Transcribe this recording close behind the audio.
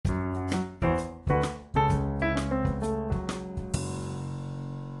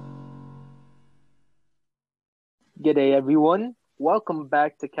G'day everyone. Welcome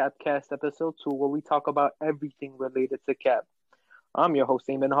back to Capcast episode 2 where we talk about everything related to Cap. I'm your host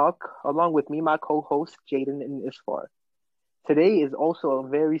Eamon Hawk, along with me my co-host Jaden and Isfar. Today is also a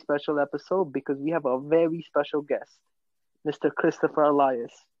very special episode because we have a very special guest, Mr. Christopher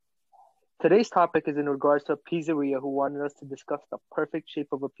Elias. Today's topic is in regards to a pizzeria who wanted us to discuss the perfect shape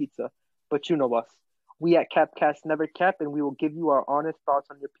of a pizza. But you know us. We at Capcast never cap and we will give you our honest thoughts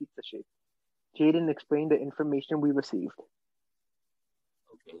on your pizza shape. Jaden explained the information we received.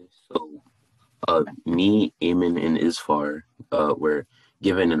 Okay, so me, Eamon, and Isfar were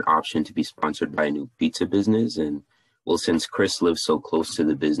given an option to be sponsored by a new pizza business. And well, since Chris lives so close to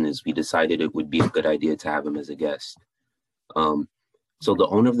the business, we decided it would be a good idea to have him as a guest. So the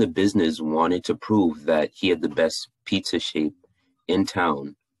owner of the business wanted to prove that he had the best pizza shape in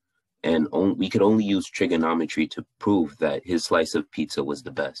town. And we could only use trigonometry to prove that his slice of pizza was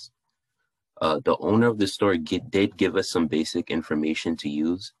the best. The owner of the store did give us some basic information to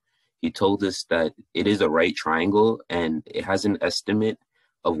use. He told us that it is a right triangle and it has an estimate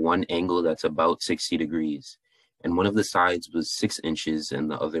of one angle that's about 60 degrees. And one of the sides was 6 inches and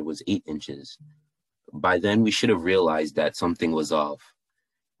the other was 8 inches. By then, we should have realized that something was off.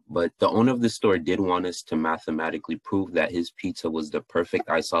 But the owner of the store did want us to mathematically prove that his pizza was the perfect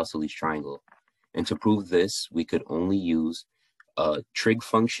isosceles triangle. And to prove this, we could only use trig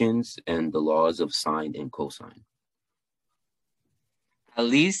functions and the laws of sine and cosine. At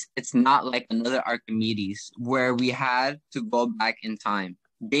least it's not like another Archimedes where we had to go back in time.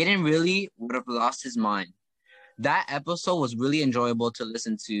 Baden really would have lost his mind. That episode was really enjoyable to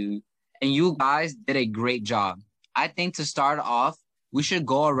listen to, and you guys did a great job. I think to start off, we should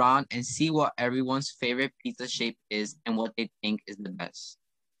go around and see what everyone's favorite pizza shape is and what they think is the best.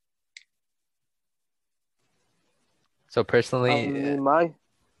 So personally, you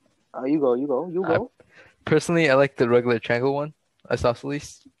go. Personally, I like the regular triangle one,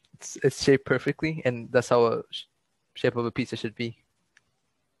 isosceles. It's shaped perfectly, and that's how a shape of a pizza should be.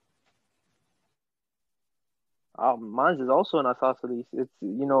 Mine is also an isosceles.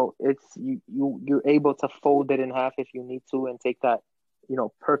 You're able to fold it in half if you need to and take that,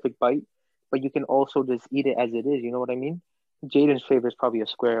 perfect bite. But you can also just eat it as it is. You know what I mean? Jaden's favorite is probably a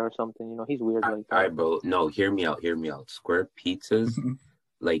square or something. He's weird like that. All right, bro. No, hear me out. Square pizzas,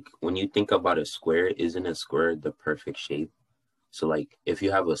 like when you think about a square, isn't a square the perfect shape? So like if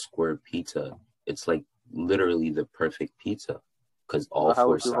you have a square pizza, it's like literally the perfect pizza because all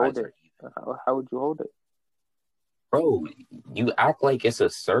four sides are even. How would you hold it? Bro, you act like it's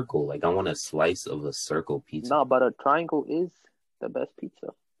a circle. Like I want a slice of a circle pizza. No, but a triangle is the best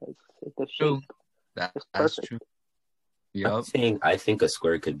pizza. It's the shape. It's That's perfect. true. I'm Yup. saying I think a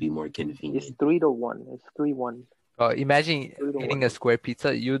square could be more convenient. It's 3-1. It's 3-1. Imagine eating a square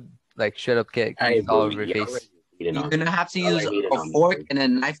pizza, you'd like straight up get Hey, grease bro, all over your face. You're gonna have to use a fork and a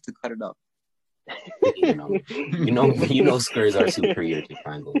knife to cut it up. You know, squares are superior to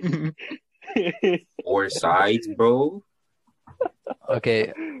triangles. 4 sides, bro.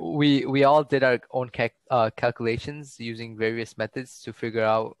 Okay, we all did our own calculations using various methods to figure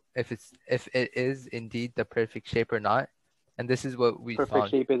out if it is indeed the perfect shape or not. And this is what we Perfect found.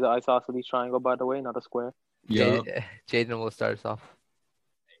 shape is an isosceles triangle, by the way, not a square. Yeah. Jaden will start us off.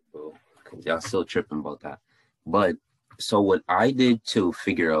 Bro, y'all still tripping about that. But so what I did to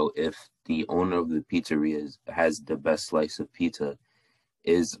figure out if the owner of the pizzeria has the best slice of pizza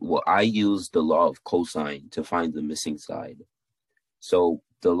is I used the law of cosine to find the missing side. So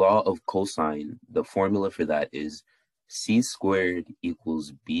the law of cosine, the formula for that is c squared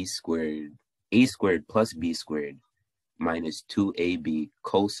equals b squared, a squared plus b squared minus 2ab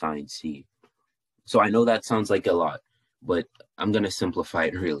cosine c. So I know that sounds like a lot, but I'm going to simplify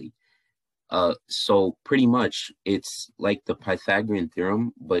it really. So pretty much it's like the Pythagorean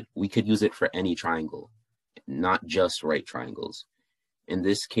theorem, but we could use it for any triangle, not just right triangles. In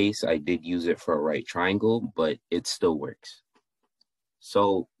this case, I did use it for a right triangle, but it still works.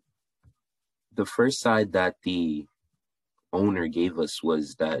 So the first side that the owner gave us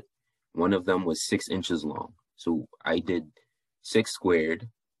was that one of them was 6 inches long. So I did 6 squared,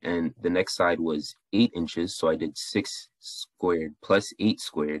 and the next side was 8 inches. So I did 6 squared plus 8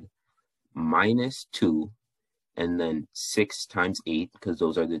 squared minus 2, and then 6 times 8, because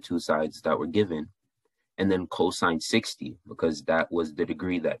those are the two sides that were given, and then cosine 60, because that was the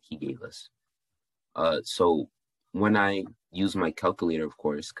degree that he gave us. So when I use my calculator, of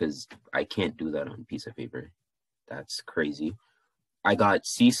course, because I can't do that on a piece of paper, that's crazy, I got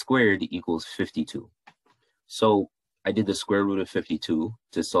c squared equals 52. So I did the square root of 52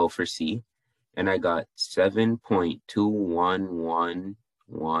 to solve for c, and I got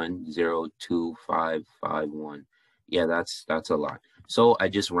 7.211102551. Yeah, that's a lot. So I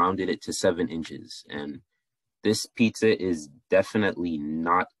just rounded it to 7 inches, and this pizza is definitely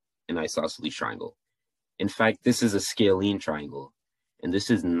not an isosceles triangle. In fact, this is a scalene triangle, and this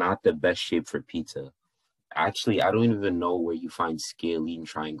is not the best shape for pizza. Actually, I don't even know where you find scalene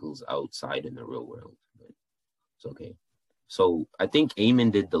triangles outside in the real world, but it's okay. So I think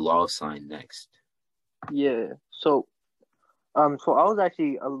Eamon did the law of sine next. Yeah. So I was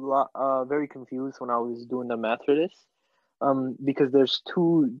actually very confused when I was doing the math for this. Because there's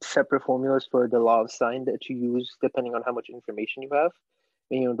two separate formulas for the law of sine that you use depending on how much information you have.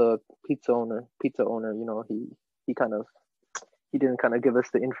 And the pizza owner, he kind of he didn't kind of give us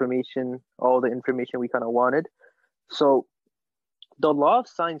all the information we kind of wanted. So the law of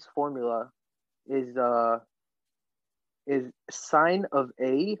sine's formula is sine of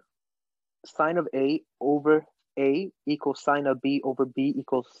A over A equals sine of B over B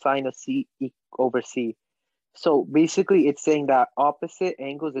equals sine of C over C. So basically, it's saying that opposite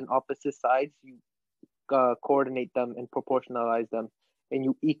angles and opposite sides, you coordinate them and proportionalize them, and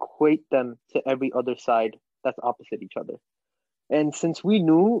you equate them to every other side that's opposite each other. And since we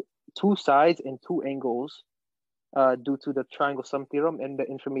knew two sides and two angles due to the triangle sum theorem and the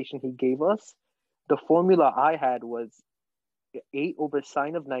information he gave us, the formula I had was 8 over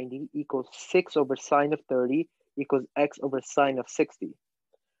sine of 90 equals 6 over sine of 30 equals x over sine of 60.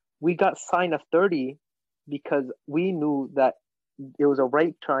 We got sine of 30 because we knew that it was a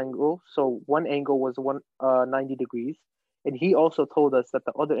right triangle, so one angle was 90 degrees, and he also told us that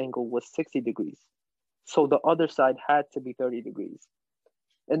the other angle was 60 degrees. So the other side had to be 30 degrees.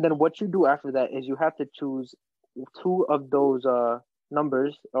 And then what you do after that is you have to choose two of those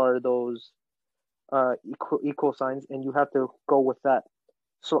numbers or those equal signs, and you have to go with that.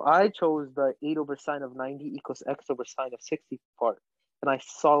 So I chose the 8 over sine of 90 equals x over sine of 60 part, and I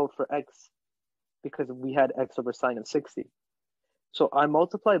solved for x because we had x over sine of 60. So I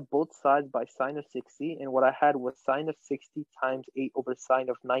multiplied both sides by sine of 60, and what I had was sine of 60 times 8 over sine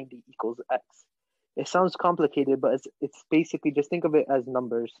of 90 equals x. It sounds complicated, but it's basically, just think of it as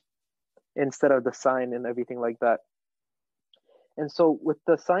numbers instead of the sine and everything like that. And so with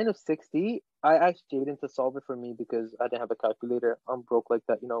the sine of 60, I asked Jaden to solve it for me because I didn't have a calculator. I'm broke like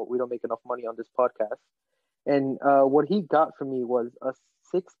that. We don't make enough money on this podcast. And what he got for me was a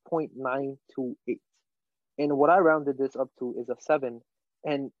 6.928. And what I rounded this up to is a 7.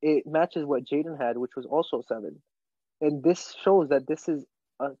 And it matches what Jaden had, which was also 7. And this shows that this is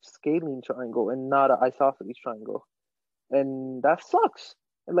a scalene triangle and not an isosceles triangle. And that sucks.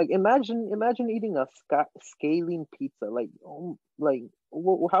 Like imagine eating a scalene pizza. How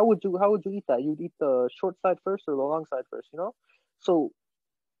would you eat that? You'd eat the short side first or the long side first, So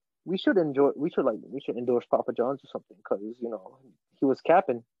we should endorse Papa John's or something because he was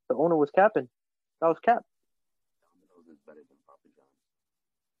capping. The owner was capping. That was cap. Domino's is better than Papa John's.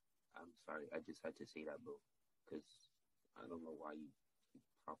 I'm sorry, I just had to say that, bro, because I don't know why you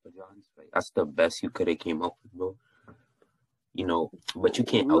Papa John's. Like that's the best you could have came up with, bro. But you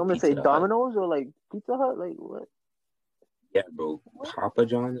can't. You want me to say Domino's or like Pizza Hut? Like what? Yeah, bro. What? Papa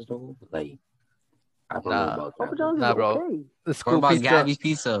John's though, like I don't know about Papa that. John's is bro. okay. The school what about pizza. Gabby's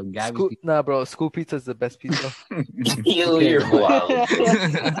Pizza? Nah, bro. School pizza is the best pizza. You're wild.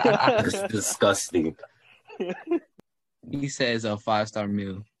 It's disgusting. He says a 5-star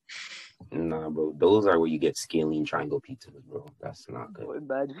meal. Nah, bro. Those are where you get scalene triangle pizzas, bro. That's not good.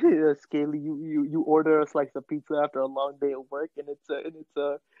 Imagine a scaly. You order a slice of pizza after a long day of work, and it's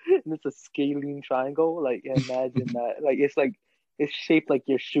a scalene triangle. Like imagine that. It's shaped like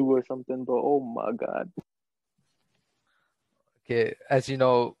your shoe or something, bro. Oh my god. Okay, as you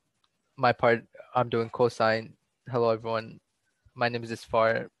know, my part, I'm doing cosine. Hello, everyone. My name is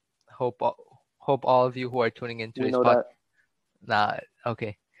Isfar. Hope all of you who are tuning into this podcast. Nah,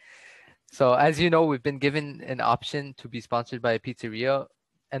 okay. So as you know, we've been given an option to be sponsored by a pizzeria,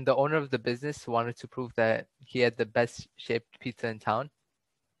 and the owner of the business wanted to prove that he had the best shaped pizza in town.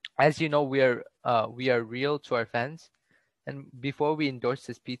 As you know, we are real to our fans, and before we endorse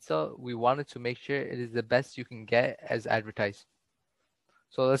this pizza, we wanted to make sure it is the best you can get as advertised.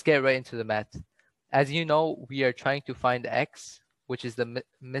 So let's get right into the math. As you know, we are trying to find x, which is the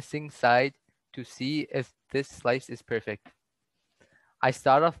missing side, to see if this slice is perfect. I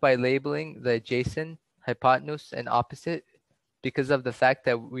start off by labeling the adjacent, hypotenuse, and opposite because of the fact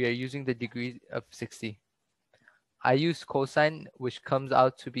that we are using the degree of 60. I use cosine, which comes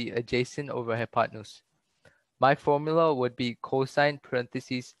out to be adjacent over hypotenuse. My formula would be cosine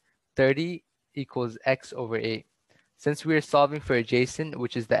parentheses 30 equals x over 8. Since we are solving for adjacent,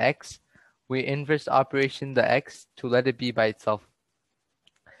 which is the x, we inverse operation the x to let it be by itself.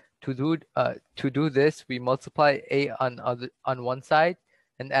 To do this, we multiply 8 on one side,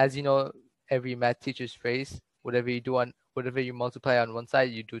 and as you know, every math teacher's phrase, whatever you multiply on one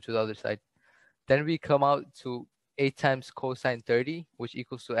side, you do to the other side. Then we come out to 8 times cosine 30, which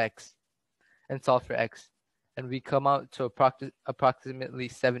equals to x, and solve for x. And we come out to approximately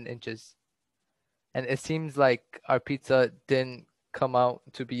 7 inches. And it seems like our pizza didn't come out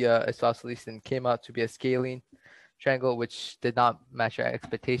to be a isosceles and came out to be a scalene triangle, which did not match our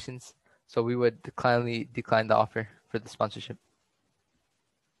expectations. So we would decline the offer for the sponsorship.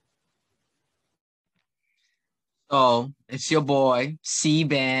 So it's your boy C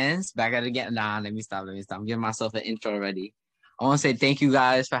Bands back at it again. Let me stop. I'm giving myself an intro already. I want to say thank you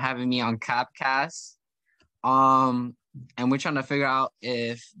guys for having me on Capcast. And we're trying to figure out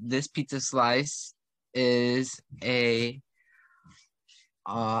if this pizza slice is a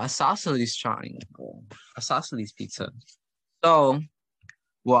isosceles triangle, isosceles pizza. So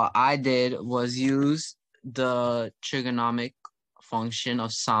what I did was use the trigonomic function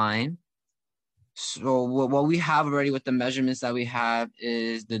of sine. So what we have already with the measurements that we have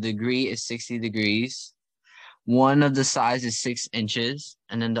is the degree is 60 degrees. One of the sides is 6 inches,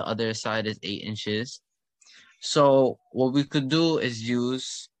 and then the other side is 8 inches. So what we could do is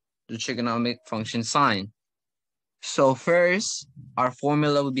use the trigonomic function sine. So first, our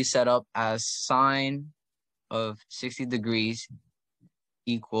formula would be set up as sine of 60 degrees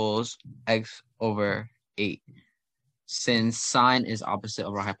equals x over 8, since sine is opposite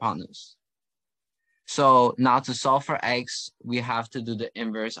of our hypotenuse. So now to solve for x, we have to do the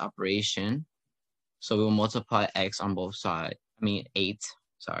inverse operation. So we'll multiply x on both sides. 8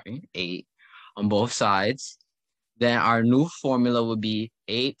 on both sides. Then our new formula would be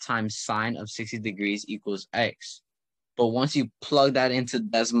 8 times sine of 60 degrees equals x. But once you plug that into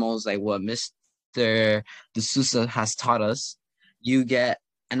decimals, like what Mr. D'Souza has taught us, you get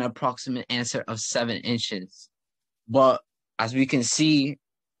an approximate answer of 7 inches. But as we can see,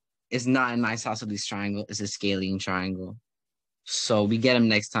 it's not an isosceles triangle, it's a scalene triangle. So we get them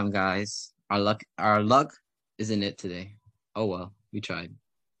next time, guys. Our luck isn't it today. Oh well, we tried.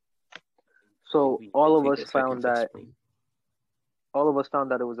 So all of us found that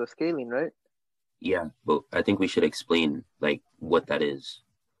it was a scalene, right? Yeah, but I think we should explain like what that is.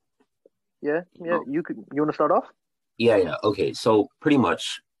 Yeah. You want to start off? Yeah. Okay, so pretty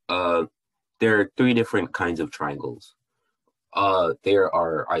much, there are 3 different kinds of triangles. There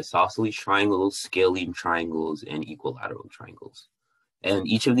are isosceles triangles, scalene triangles, and equilateral triangles. And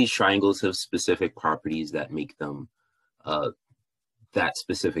each of these triangles have specific properties that make them that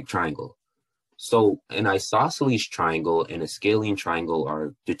specific triangle. So an isosceles triangle and a scalene triangle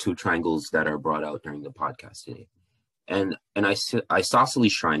are the 2 triangles that are brought out during the podcast today. And an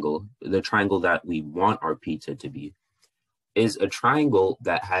isosceles triangle, the triangle that we want our pizza to be, is a triangle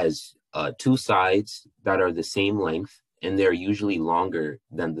that has 2 sides that are the same length, and they're usually longer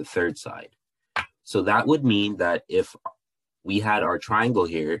than the third side. So that would mean that if we had our triangle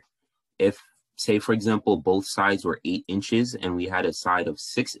here, if, say, for example, both sides were 8 inches and we had a side of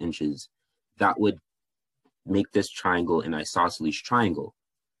 6 inches, that would make this triangle an isosceles triangle.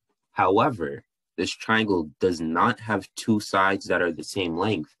 However, this triangle does not have 2 sides that are the same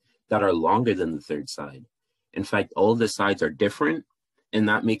length, that are longer than the third side. In fact, all the sides are different, and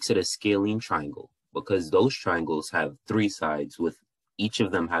that makes it a scalene triangle, because those triangles have 3 sides with each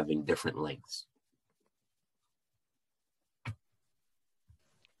of them having different lengths.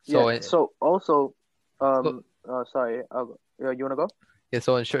 Sorry, you want to go? Yeah,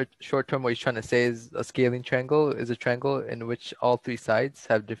 so in short term, what he's trying to say is a scalene triangle is a triangle in which all 3 sides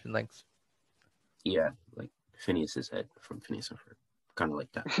have different lengths. Yeah, like Phineas's head from Phineas and Ferb, kind of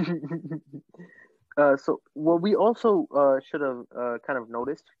like that. So what we also should have kind of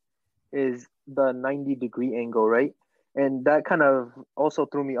noticed is the 90-degree angle, right? And that kind of also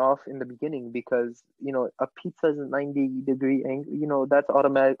threw me off in the beginning because, a pizza's 90-degree angle, that's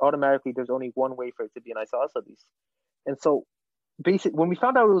automatically there's only one way for it to be an isosceles. And so when we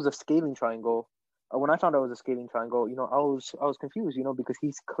found out it was a scalene triangle, when I found out it was a scalene triangle, I was confused, because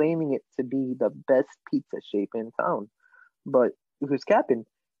he's claiming it to be the best pizza shape in town, but he was capping.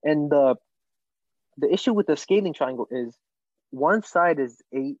 And the issue with the scalene triangle is one side is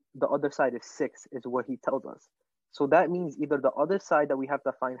 8, the other side is 6, is what he tells us. So that means either the other side that we have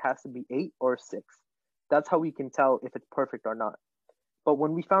to find has to be 8 or 6. That's how we can tell if it's perfect or not. But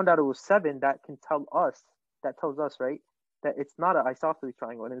when we found out it was 7, that tells us, right, that it's not an isosceles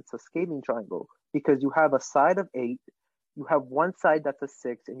triangle and it's a scalene triangle, because you have a side of 8, you have one side that's a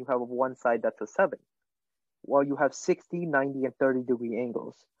 6, and you have one side that's a 7. While you have 60, 90, and 30-degree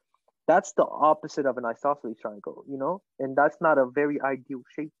angles. that's the opposite of an isosceles triangle, you know, and that's not a very ideal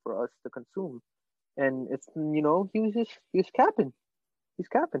shape for us to consume. And it's, you know, he was capping. He's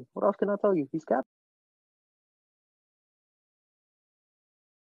capping. What else can I tell you? He's capping.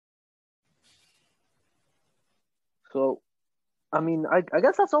 So, I mean, I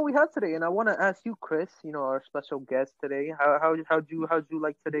guess that's all we have today. And I want to ask you, Chris, you know, our special guest today, how'd you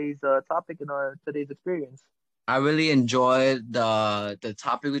like today's topic and our today's experience? I really enjoyed the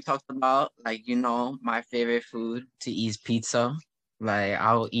topic we talked about. Like, you know, my favorite food to eat is pizza. Like,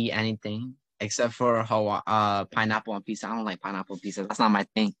 I'll eat anything except for pineapple on pizza. I don't like pineapple pizza. That's not my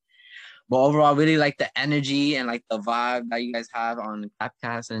thing. But overall, I really like the energy and like the vibe that you guys have on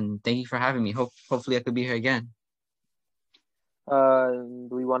Capcast. And thank you for having me. Hopefully, I could be here again. Do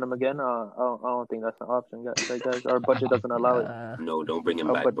we want him again? I don't think that's an option, guys. Our budget doesn't allow it. No, don't bring him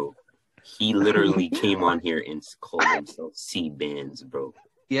Oh, back, but- bro. He literally came on here and called himself C-Bands, bro.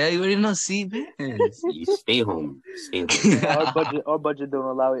 Yeah, you already know C-Bands. You stay home. Stay home. Our budget don't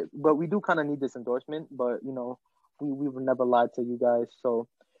allow it, but we do kind of need this endorsement. But you know, we would never lie to you guys. So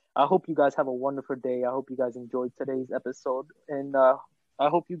I hope you guys have a wonderful day. I hope you guys enjoyed today's episode, and I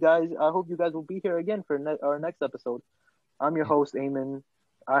hope you guys will be here again for our next episode. I'm your host, Eamon.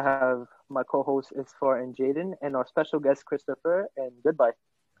 I have my co-hosts Isfar and Jaden, and our special guest Christopher. And goodbye.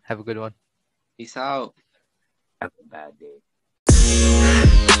 Have a good one. Peace out. Have a bad day.